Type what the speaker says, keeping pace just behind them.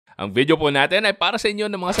Ang video po natin ay para sa inyo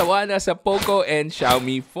ng mga sawana sa Poco and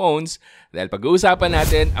Xiaomi phones dahil pag-uusapan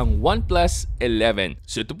natin ang OnePlus 11.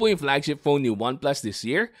 So ito po yung flagship phone ni OnePlus this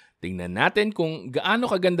year. Tingnan natin kung gaano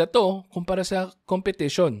kaganda to kumpara sa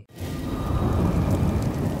competition.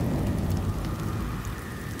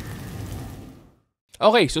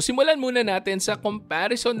 Okay, so simulan muna natin sa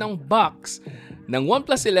comparison ng box ng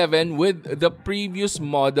OnePlus 11 with the previous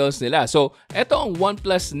models nila. So, ito ang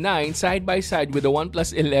OnePlus 9 side by side with the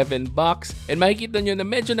OnePlus 11 box and makikita nyo na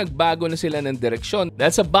medyo nagbago na sila ng direksyon.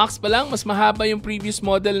 Dahil sa box pa lang, mas mahaba yung previous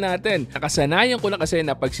model natin. Nakasanayan ko na kasi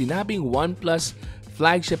na pag sinabing OnePlus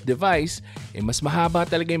flagship device, mas mahaba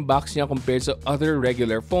talaga yung box niya compared sa other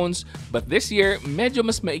regular phones. But this year, medyo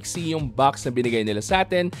mas maiksi yung box na binigay nila sa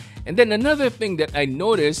atin. And then another thing that I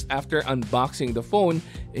noticed after unboxing the phone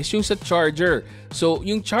is yung sa charger. So,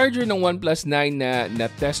 yung charger ng OnePlus 9 na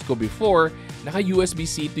test ko before, naka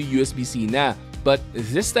USB-C to USB-C na. But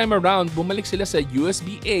this time around, bumalik sila sa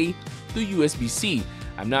USB-A to USB-C.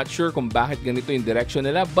 I'm not sure kung bakit ganito yung direction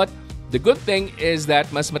nila, but the good thing is that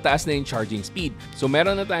mas mataas na yung charging speed. So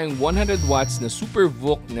meron na tayong 100 watts na super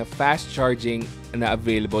VOOC na fast charging na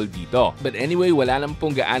available dito. But anyway, wala naman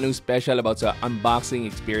pong gaanong special about sa unboxing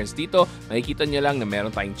experience dito. Makikita nyo lang na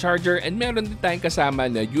meron tayong charger and meron din tayong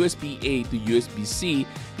kasama na USB-A to USB-C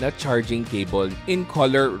na charging cable in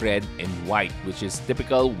color red and white, which is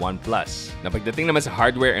typical OnePlus. Na pagdating naman sa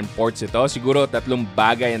hardware and ports ito, siguro tatlong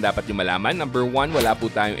bagay ang dapat yung malaman. Number 1, wala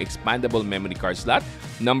po tayong expandable memory card slot.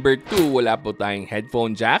 Number 2, wala po tayong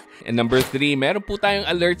headphone jack. And number 3, meron po tayong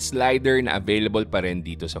alert slider na available pa rin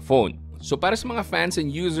dito sa phone. So para sa mga fans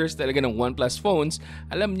and users talaga ng OnePlus phones,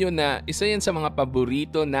 alam nyo na isa yan sa mga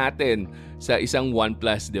paborito natin sa isang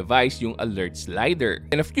OnePlus device, yung alert slider.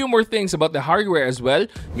 And a few more things about the hardware as well.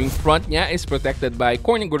 Yung front niya is protected by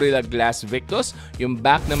Corning Gorilla Glass Victus. Yung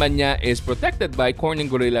back naman niya is protected by Corning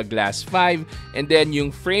Gorilla Glass 5. And then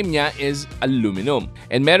yung frame niya is aluminum.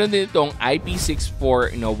 And meron din itong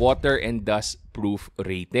IP64 na water and dust proof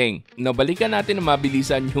rating. Nabalikan natin na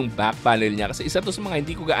mabilisan yung back panel niya kasi isa to sa mga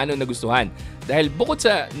hindi ko gaano nagustuhan. Dahil bukod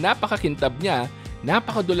sa napakakintab niya,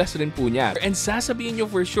 napakadulas rin po niya. And sasabihin nyo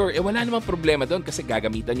for sure, wala namang problema doon kasi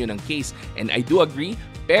gagamitan nyo ng case. And I do agree,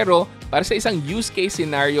 pero para sa isang use case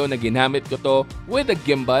scenario na ginamit ko to with a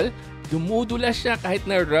gimbal, dumudulas siya kahit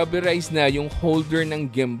na rubberized na yung holder ng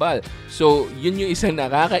gimbal. So, yun yung isang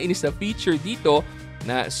nakakainis na feature dito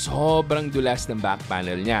na sobrang dulas ng back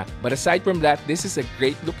panel niya. But aside from that, this is a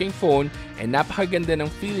great looking phone and napakaganda ng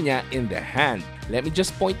feel niya in the hand. Let me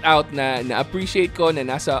just point out na na-appreciate ko na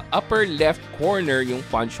nasa upper left corner yung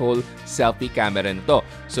punch hole selfie camera nito.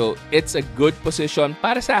 So, it's a good position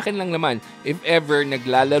para sa akin lang naman if ever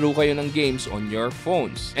naglalaro kayo ng games on your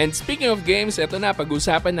phones. And speaking of games, eto na,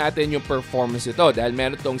 pag-usapan natin yung performance ito dahil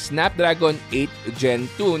meron tong Snapdragon 8 Gen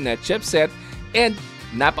 2 na chipset and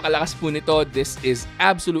napakalakas po nito. This is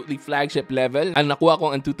absolutely flagship level. Ang nakuha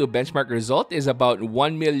kong Antutu benchmark result is about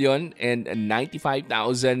 1,095,000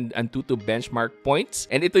 Antutu benchmark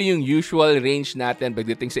points. And ito yung usual range natin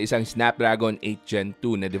pagdating sa isang Snapdragon 8 Gen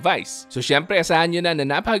 2 na device. So syempre, asahan nyo na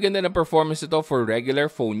napakaganda ng performance ito for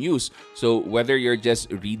regular phone use. So whether you're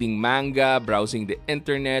just reading manga, browsing the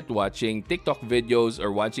internet, watching TikTok videos,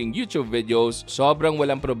 or watching YouTube videos, sobrang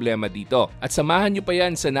walang problema dito. At samahan nyo pa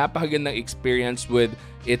yan sa napakagandang experience with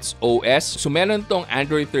its OS. So meron tong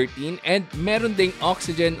Android 13 and meron ding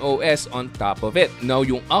Oxygen OS on top of it. Now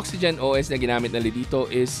yung Oxygen OS na ginamit nila dito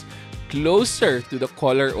is closer to the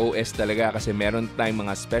Color OS talaga kasi meron tayong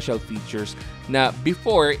mga special features na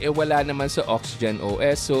before wala naman sa Oxygen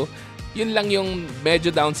OS. So yun lang yung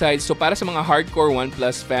medyo downside. So para sa mga hardcore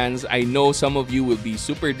OnePlus fans, I know some of you will be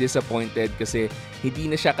super disappointed kasi hindi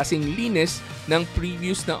na siya kasing linis ng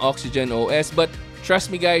previous na Oxygen OS. But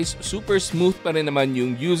trust me guys, super smooth pa rin naman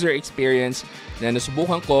yung user experience na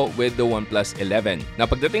nasubukan ko with the OnePlus 11. Now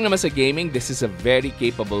pagdating naman sa gaming, this is a very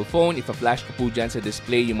capable phone. Ipa-flash ko po dyan sa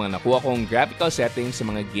display yung mga nakuha kong graphical settings sa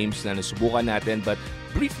mga games na nasubukan natin. But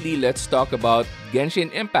briefly, let's talk about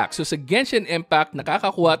Genshin Impact. So sa Genshin Impact,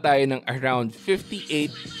 nakakakuha tayo ng around 58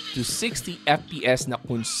 to 60 FPS na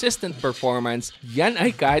consistent performance. Yan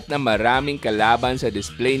ay kahit na maraming kalaban sa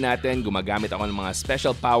display natin, gumagamit ako ng mga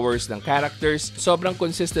special powers ng characters, sobrang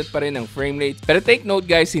consistent pa rin ang frame rate. Pero take note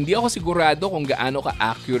guys, hindi ako sigurado kung gaano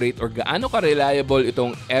ka-accurate or gaano ka-reliable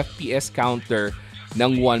itong FPS counter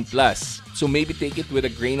ng OnePlus. So maybe take it with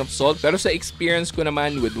a grain of salt. Pero sa experience ko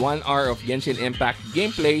naman with 1 hour of Genshin Impact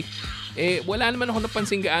gameplay, wala naman ako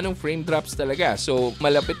napansin gaanong frame drops talaga. So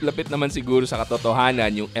malapit-lapit naman siguro sa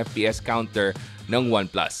katotohanan yung FPS counter ng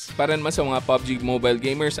OnePlus. Para naman sa mga PUBG Mobile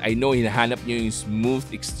gamers, I know hinahanap nyo yung smooth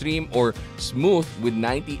extreme or smooth with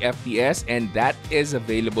 90 FPS, and that is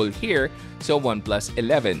available here sa OnePlus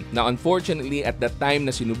 11. Now, unfortunately, at the time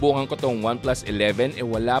na sinubukan ko tong OnePlus 11,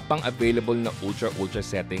 wala pang available na ultra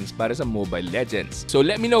settings para sa Mobile Legends. So,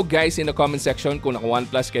 let me know guys in the comment section kung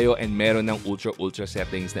naka-OnePlus kayo and meron ng ultra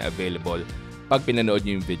settings na available pag pinanood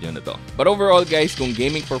nyo yung video na to. But overall guys, kung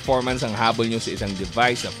gaming performance ang habol nyo sa isang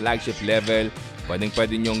device sa flagship level,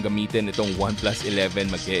 pwede nyo gamitin itong OnePlus 11.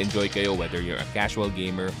 Mag-enjoy kayo whether you're a casual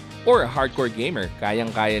gamer or a hardcore gamer.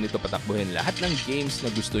 Kayang-kaya nito patakbuhin lahat ng games na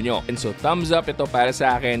gusto nyo. And so thumbs up ito para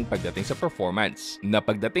sa akin pagdating sa performance. Na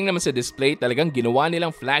pagdating naman sa display, talagang ginawa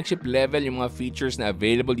nilang flagship level yung mga features na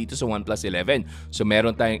available dito sa OnePlus 11. So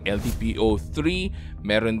meron tayong LTPO3,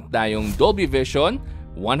 meron tayong Dolby Vision,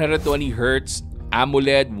 120Hz,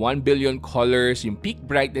 AMOLED, 1 billion colors, yung peak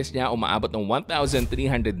brightness niya umaabot ng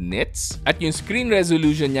 1,300 nits, at yung screen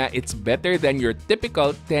resolution niya, it's better than your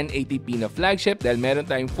typical 1080p na flagship dahil meron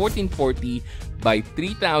tayong 1440 by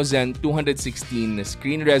 3216 na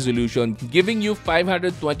screen resolution, giving you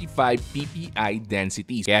 525 ppi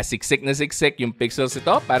density. Kaya siksik na siksik yung pixels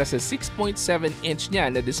ito para sa 6.7-inch niya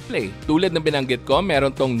na display. Tulad ng binanggit ko, meron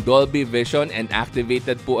tong Dolby Vision and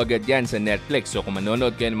activated po agad yan sa Netflix. So kung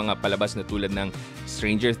manonood kayo ng mga palabas na tulad ng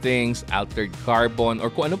Stranger Things, Altered Carbon, or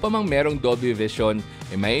kung ano pa mang merong Dolby Vision,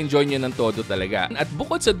 may enjoy nyo ng todo talaga. At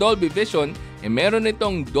bukod sa Dolby Vision, meron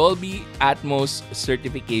itong Dolby Atmos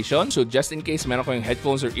certification. So just in case meron kayong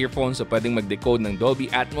headphones or earphones na pwedeng mag-decode ng Dolby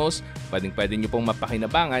Atmos, pwede nyo pong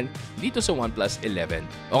mapakinabangan dito sa OnePlus 11.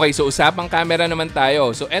 Okay, so usapang camera naman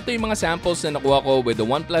tayo. So eto yung mga samples na nakuha ko with the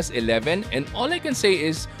OnePlus 11, and all I can say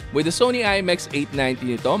is with the Sony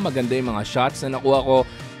IMX890 nito, maganda yung mga shots na nakuha ko,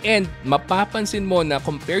 and mapapansin mo na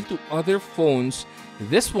compared to other phones,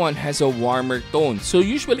 this one has a warmer tone. So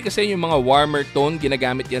usually kasi yung mga warmer tone,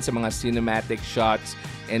 ginagamit yan sa mga cinematic shots,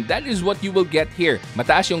 and that is what you will get here.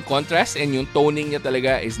 Mataas yung contrast and yung toning niya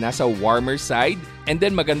talaga is nasa warmer side, and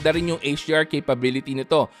then maganda rin yung HDR capability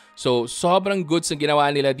nito. So sobrang good sa ginawa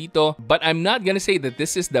nila dito, but I'm not gonna say that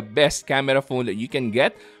this is the best camera phone that you can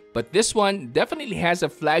get. But this one definitely has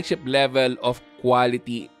a flagship level of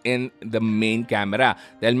quality in the main camera.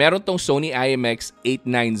 Dahil meron tong Sony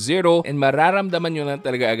IMX890, and mararamdaman nyo lang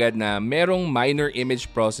talaga agad na merong minor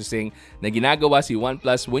image processing na ginagawa si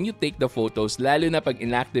OnePlus when you take the photos, lalo na pag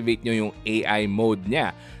inactivate nyo yung AI mode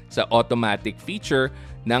niya sa automatic feature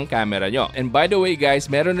ng camera nyo. And by the way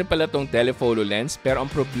guys, meron rin pala tong telephoto lens, pero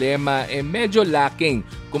ang problema medyo lacking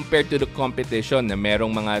compared to the competition na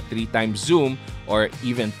merong mga 3x zoom or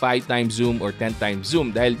even 5x zoom or 10x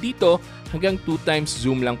zoom. Dahil dito, hanggang 2x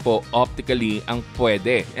zoom lang po optically ang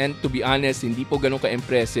pwede. And to be honest, hindi po ganun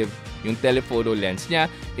ka-impressive yung telephoto lens niya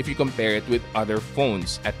if you compare it with other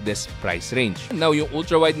phones at this price range. Now, yung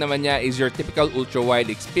ultra-wide naman niya is your typical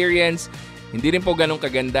ultra-wide experience. Hindi rin po ganun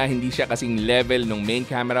kaganda, hindi siya kasing level ng main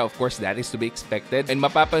camera. Of course, that is to be expected. And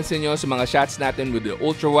mapapansin nyo sa mga shots natin with the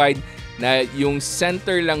ultra-wide na yung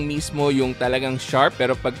center lang mismo yung talagang sharp.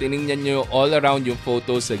 Pero pag tinignan nyo all around yung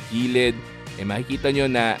photos sa gilid, makikita nyo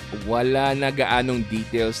na wala na gaanong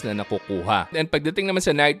details na nakukuha. And pagdating naman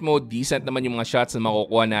sa night mode, decent naman yung mga shots na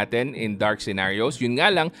makukuha natin in dark scenarios. Yun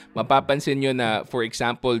nga lang, mapapansin nyo na for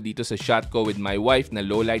example, dito sa shot ko with my wife na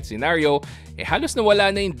low light scenario, halos na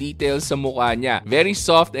wala na yung details sa mukha niya. Very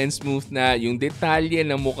soft and smooth na yung detalye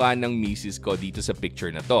ng mukha ng misis ko dito sa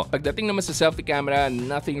picture na to. Pagdating naman sa selfie camera,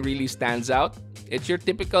 nothing really stands out. It's your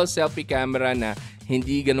typical selfie camera na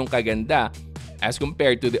hindi ganun kaganda as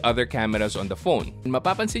compared to the other cameras on the phone.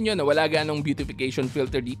 Mapapansin nyo na wala ganong beautification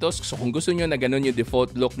filter dito. So kung gusto nyo na ganun yung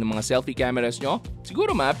default look ng mga selfie cameras nyo,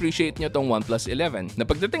 siguro ma-appreciate nyo tong OnePlus 11. Na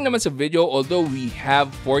pagdating naman sa video, although we have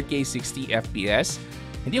 4K 60 FPS,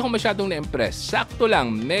 hindi ako masyadong na-impress. Sakto lang,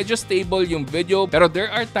 medyo stable yung video, pero there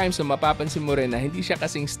are times na mapapansin mo rin na hindi siya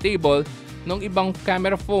kasing stable ng ibang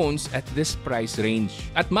camera phones at this price range.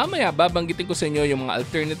 At mamaya, babanggitin ko sa inyo yung mga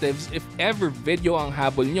alternatives if ever video ang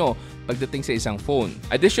habol nyo pagdating sa isang phone.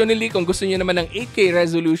 Additionally, kung gusto niyo naman ng 8K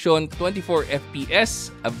resolution, 24 FPS,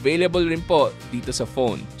 available rin po dito sa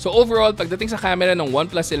phone. So overall, pagdating sa camera ng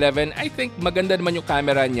OnePlus 11, I think maganda naman yung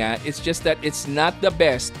camera niya. It's just that it's not the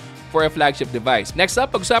best for a flagship device. Next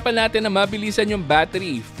up, pag-usapan natin na mabilisan yung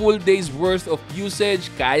battery. Full day's worth of usage,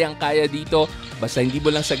 kayang-kaya dito. Basta hindi mo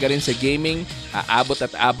lang sagarin sa gaming, aabot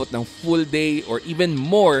at abot ng full day or even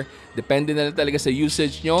more. Depende na lang talaga sa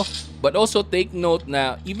usage nyo. But also take note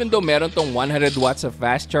na even though meron tong 100 watts of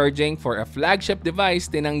fast charging, for a flagship device,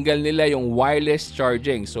 tinanggal nila yung wireless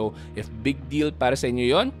charging. So if big deal para sa inyo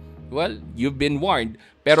yon, well, you've been warned.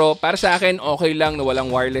 Pero para sa akin, okay lang na walang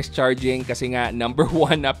wireless charging kasi nga, number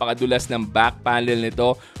one, napakadulas ng back panel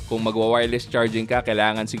nito. Kung magwa-wireless charging ka,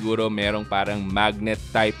 kailangan siguro merong parang magnet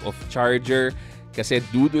type of charger kasi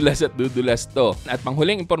dudulas at dudulas to. At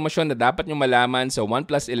panghuling impormasyon na dapat nyo malaman sa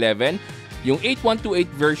OnePlus 11, yung 8128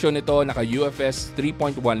 version nito naka UFS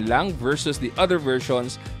 3.1 lang versus the other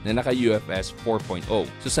versions na naka UFS 4.0.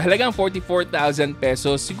 So sa halagang 44,000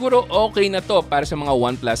 pesos, siguro okay na to para sa mga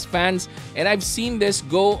OnePlus fans. And I've seen this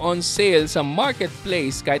go on sale sa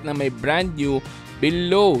marketplace kahit na may brand new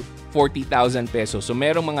below 40,000 pesos. So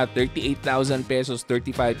merong mga 38,000 pesos,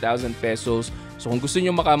 35,000 pesos. So kung gusto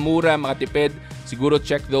nyo makamura, makatipid, siguro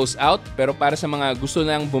check those out. Pero para sa mga gusto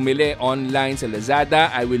nang bumili online sa Lazada,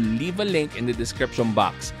 I will leave a link in the description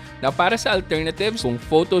box. Now para sa alternatives, kung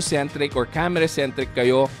photo-centric or camera-centric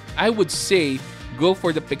kayo, I would say go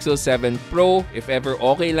for the Pixel 7 Pro. If ever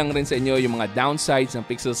okay lang rin sa inyo yung mga downsides ng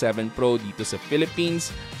Pixel 7 Pro dito sa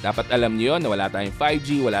Philippines, dapat alam niyo na wala tayong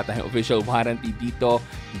 5G, wala tayong official warranty dito.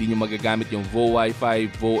 Hindi nyo magagamit yung VO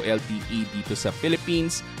Wi-Fi, VO LTE dito sa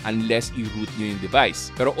Philippines unless i-root nyo yung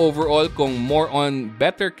device. Pero overall, kung more on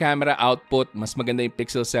better camera output, mas maganda yung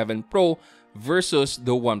Pixel 7 Pro versus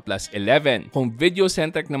the OnePlus 11. Kung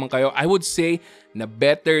video-centric naman kayo, I would say na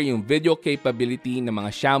better yung video capability ng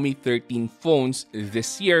mga Xiaomi 13 phones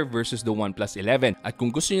this year versus the OnePlus 11. At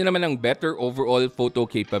kung gusto niyo naman ng better overall photo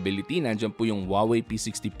capability, nandiyan po yung Huawei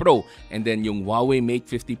P60 Pro and then yung Huawei Mate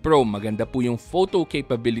 50 Pro. Maganda po yung photo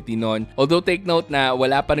capability nun. Although take note na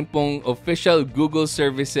wala pa rin pong official Google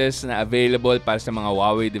services na available para sa mga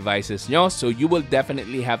Huawei devices nyo. So you will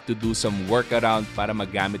definitely have to do some workaround para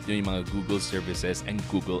magamit nyo yung mga Google services and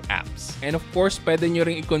Google apps. And of course, pwede nyo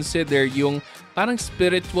rin i-consider yung parang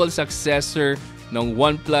spiritual successor ng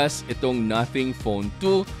OnePlus, itong Nothing Phone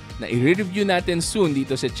 2 na i-review natin soon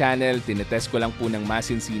dito sa channel. Tinetest ko lang po ng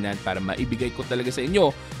masinsinan para maibigay ko talaga sa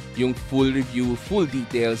inyo yung full review, full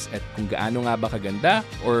details at kung gaano nga ba kaganda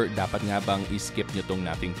or dapat nga bang i-skip nyo tong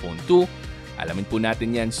Nothing Phone 2. Alamin po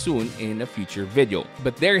natin yan soon in a future video.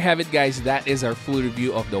 But there you have it guys, that is our full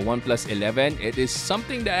review of the OnePlus 11. It is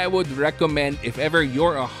something that I would recommend if ever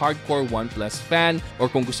you're a hardcore OnePlus fan or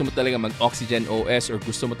kung gusto mo talaga mag-Oxygen OS or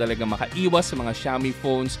gusto mo talaga makaiwas sa mga Xiaomi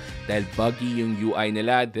phones dahil buggy yung UI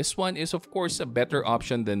nila. This one is of course a better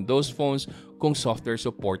option than those phones kung software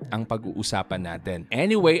support ang pag-uusapan natin.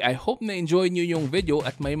 Anyway, I hope na-enjoy nyo yung video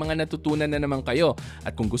at may mga natutunan na naman kayo.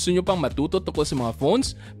 At kung gusto nyo pang matuto tungkol sa mga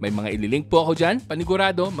phones, may mga ililink po ako dyan.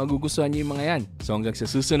 Panigurado, magugustuhan nyo yung mga yan. So hanggang sa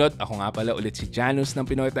susunod, ako nga pala ulit si Janus ng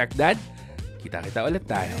Pinoy Techdad. Kita-kita ulit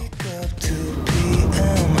tayo.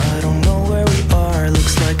 I don't know where we are,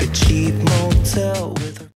 looks like a cheap motel.